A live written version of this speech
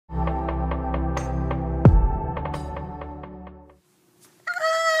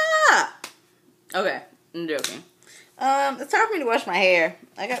Okay, I'm joking. It's time for me to wash my hair.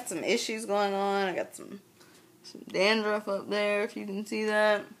 I got some issues going on. I got some dandruff up there, if you can see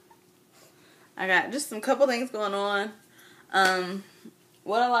that. I got just some couple things going on.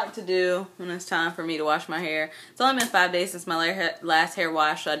 What I like to do when it's time for me to wash my hair, it's only been 5 days since my last hair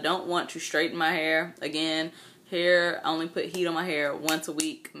wash, so I don't want to straighten my hair. Again, I only put heat on my hair once a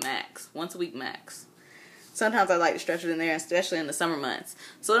week max. Once a week max. Sometimes I like to stretch it in there, especially in the summer months.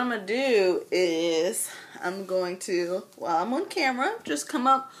 So what I'm going to do is I'm going to, while I'm on camera, just come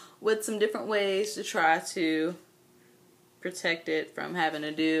up with some different ways to try to protect it from having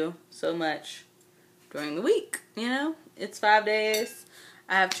to do so much during the week. You know, it's 5 days.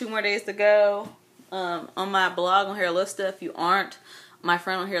 I have 2 more days to go. On my blog on Hairlista, if you aren't my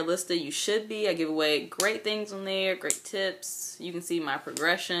friend on Hairlista, you should be. I give away great things on there, great tips. You can see my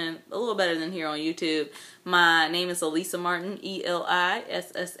progression a little better than here on YouTube. My name is Elisa Martin,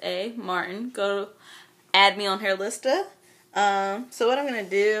 Elissa Martin. Go add me on Hairlista. So what I'm going to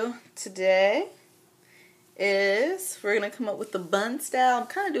do today is we're going to come up with the bun style. I'm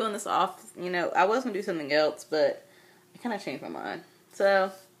kind of doing this off, I was going to do something else, but I kind of changed my mind.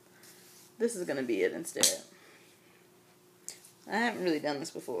 So this is going to be it instead. I haven't really done this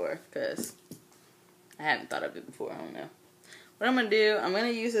before because I haven't thought of it before. I don't know. What I'm going to do, I'm going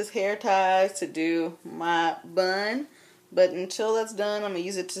to use this hair ties to do my bun. But until that's done, I'm going to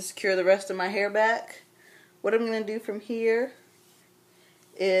use it to secure the rest of my hair back. What I'm going to do from here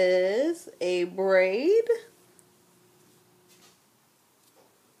is a braid.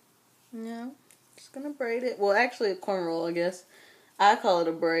 Just going to braid it. Well, actually a cornrow, I guess. I call it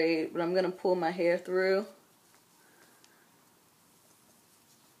a braid, but I'm going to pull my hair through.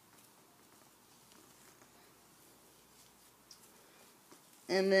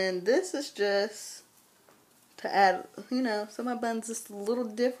 And then this is just to add, so my bun's just a little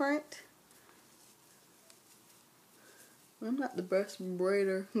different. I'm not the best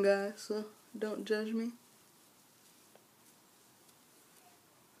braider, guys, so don't judge me.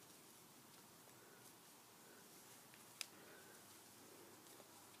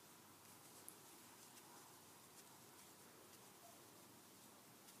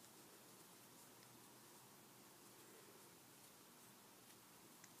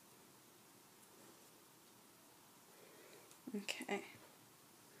 Okay.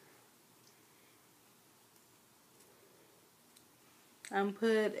 I'm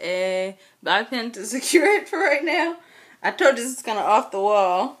put a bobby pin to secure it for right now. I told you this is kind of off the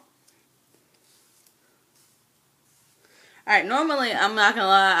wall. Alright, normally, I'm not going to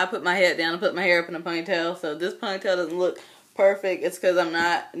lie, I put my head down and put my hair up in a ponytail. So this ponytail doesn't look perfect. It's because I'm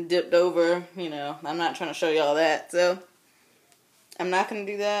not dipped over, I'm not trying to show y'all that. So I'm not going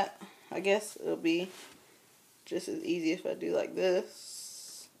to do that. I guess it'll be just as easy if I do like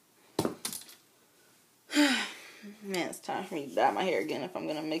this. Man, it's time for me to dye my hair again if I'm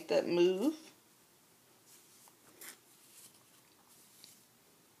going to make that move.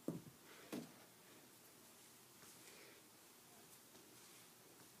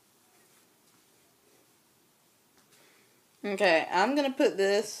 Okay, I'm going to put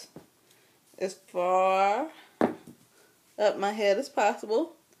this as far up my head as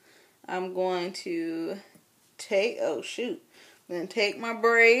possible. I'm going to take, I'm going to take my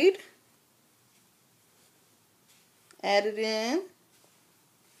braid, add it in.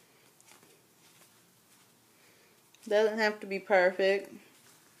 Doesn't have to be perfect.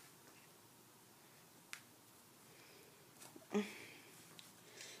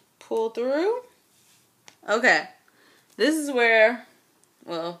 Pull through. Okay, this is where,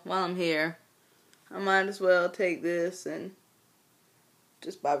 well, while I'm here, I might as well take this and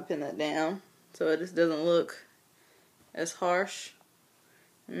just bobby pin that down so it just doesn't look as harsh.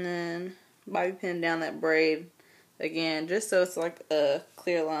 And then bobby pin down that braid again, just so it's like a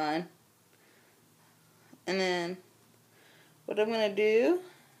clear line. And then what I'm going to do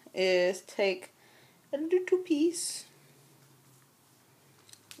is take a little piece,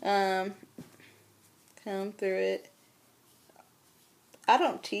 come through it. I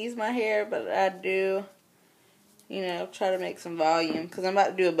don't tease my hair, but I do, try to make some volume because I'm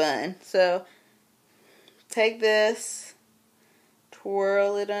about to do a bun. So take this,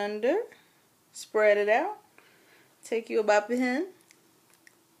 twirl it under, spread it out, take you a bobby pin,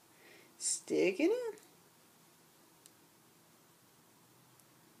 stick it in.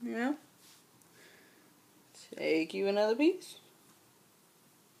 Take you another piece.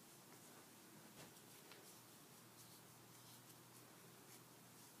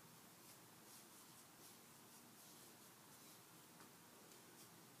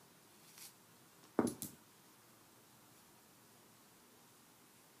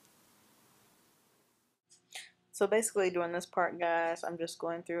 So basically during this part, guys, I'm just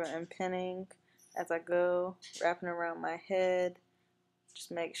going through and pinning as I go, wrapping around my head.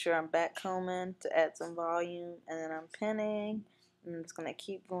 Just make sure I'm back combing to add some volume, and then I'm pinning, and I'm just going to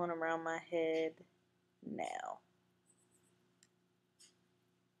keep going around my head now.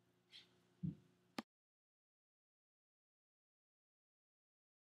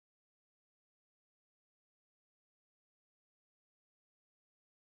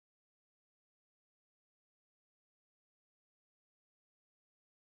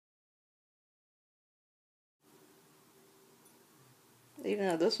 Even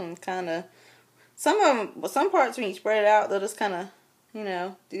though this one's kind of, some parts when you spread it out, they'll just kind of, you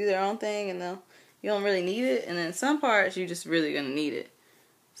know, do their own thing, and you don't really need it. And then some parts you just really gonna need it.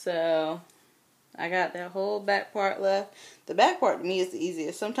 So I got that whole back part left. The back part to me is the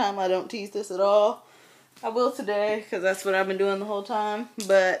easiest. Sometimes I don't tease this at all. I will today because that's what I've been doing the whole time.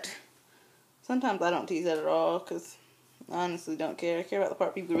 But sometimes I don't tease that at all because I honestly don't care. I care about the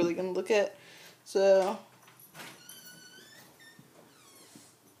part people are really gonna look at. So.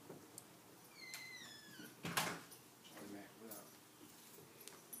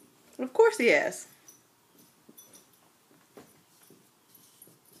 Of course he has.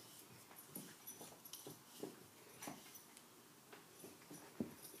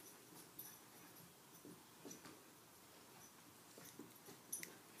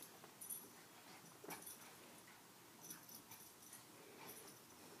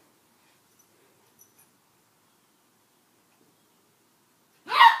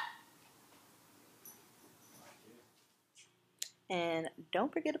 And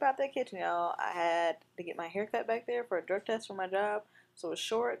don't forget about that kitchen, y'all. I had to get my hair cut back there for a drug test for my job. So it's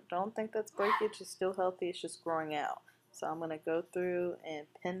short. Don't think that's breakage. It's still healthy. It's just growing out. So I'm going to go through and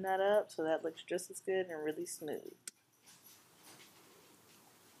pin that up so that looks just as good and really smooth.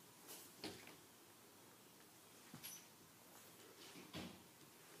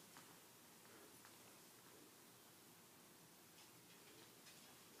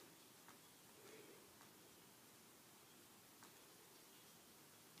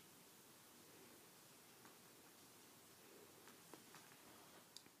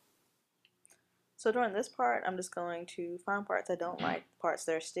 So during this part, I'm just going to find parts I don't like, parts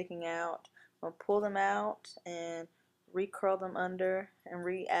that are sticking out. I'm going to pull them out and re-curl them under and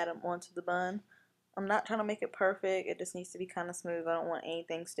re-add them onto the bun. I'm not trying to make it perfect. It just needs to be kind of smooth. I don't want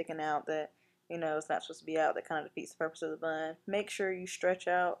anything sticking out that, you know, it's not supposed to be out. That kind of defeats the purpose of the bun. Make sure you stretch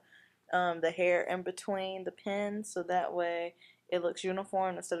out the hair in between the pins so that way it looks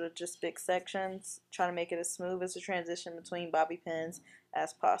uniform instead of just big sections. Try to make it as smooth as the transition between bobby pins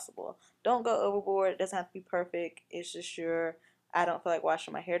as possible. Don't go overboard. It doesn't have to be perfect. It's just I don't feel like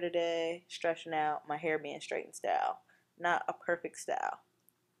washing my hair today, stretching out, my hair being straightened style. Not a perfect style.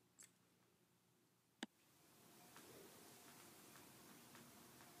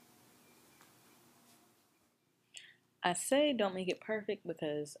 I say don't make it perfect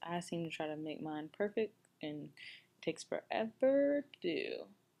because I seem to try to make mine perfect and it takes forever to do.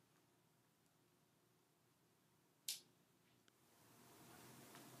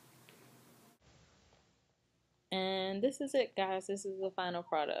 And this is it, guys. This is the final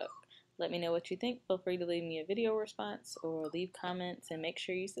product. Let me know what you think. Feel free to leave me a video response or leave comments and make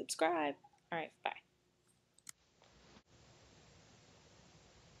sure you subscribe. Alright, bye.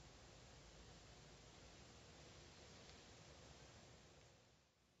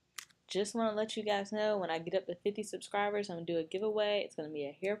 Just want to let you guys know when I get up to 50 subscribers, I'm going to do a giveaway. It's going to be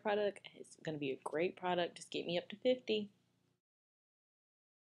a hair product. It's going to be a great product. Just get me up to 50.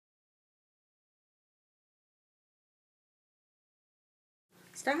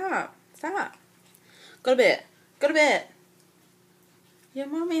 Stop. Stop. Go to bed. Go to bed. Your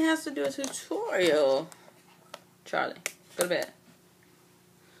mommy has to do a tutorial. Charlie, go to bed.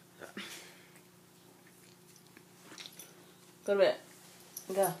 Go to bed.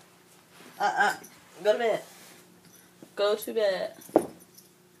 Go. Go to bed. Go to bed.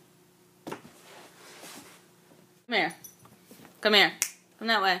 Come here. Come here. Come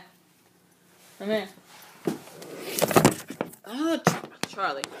that way. Come here. Oh,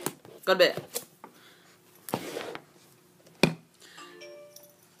 Charlie. Go to bed.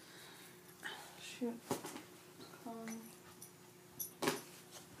 Shoot.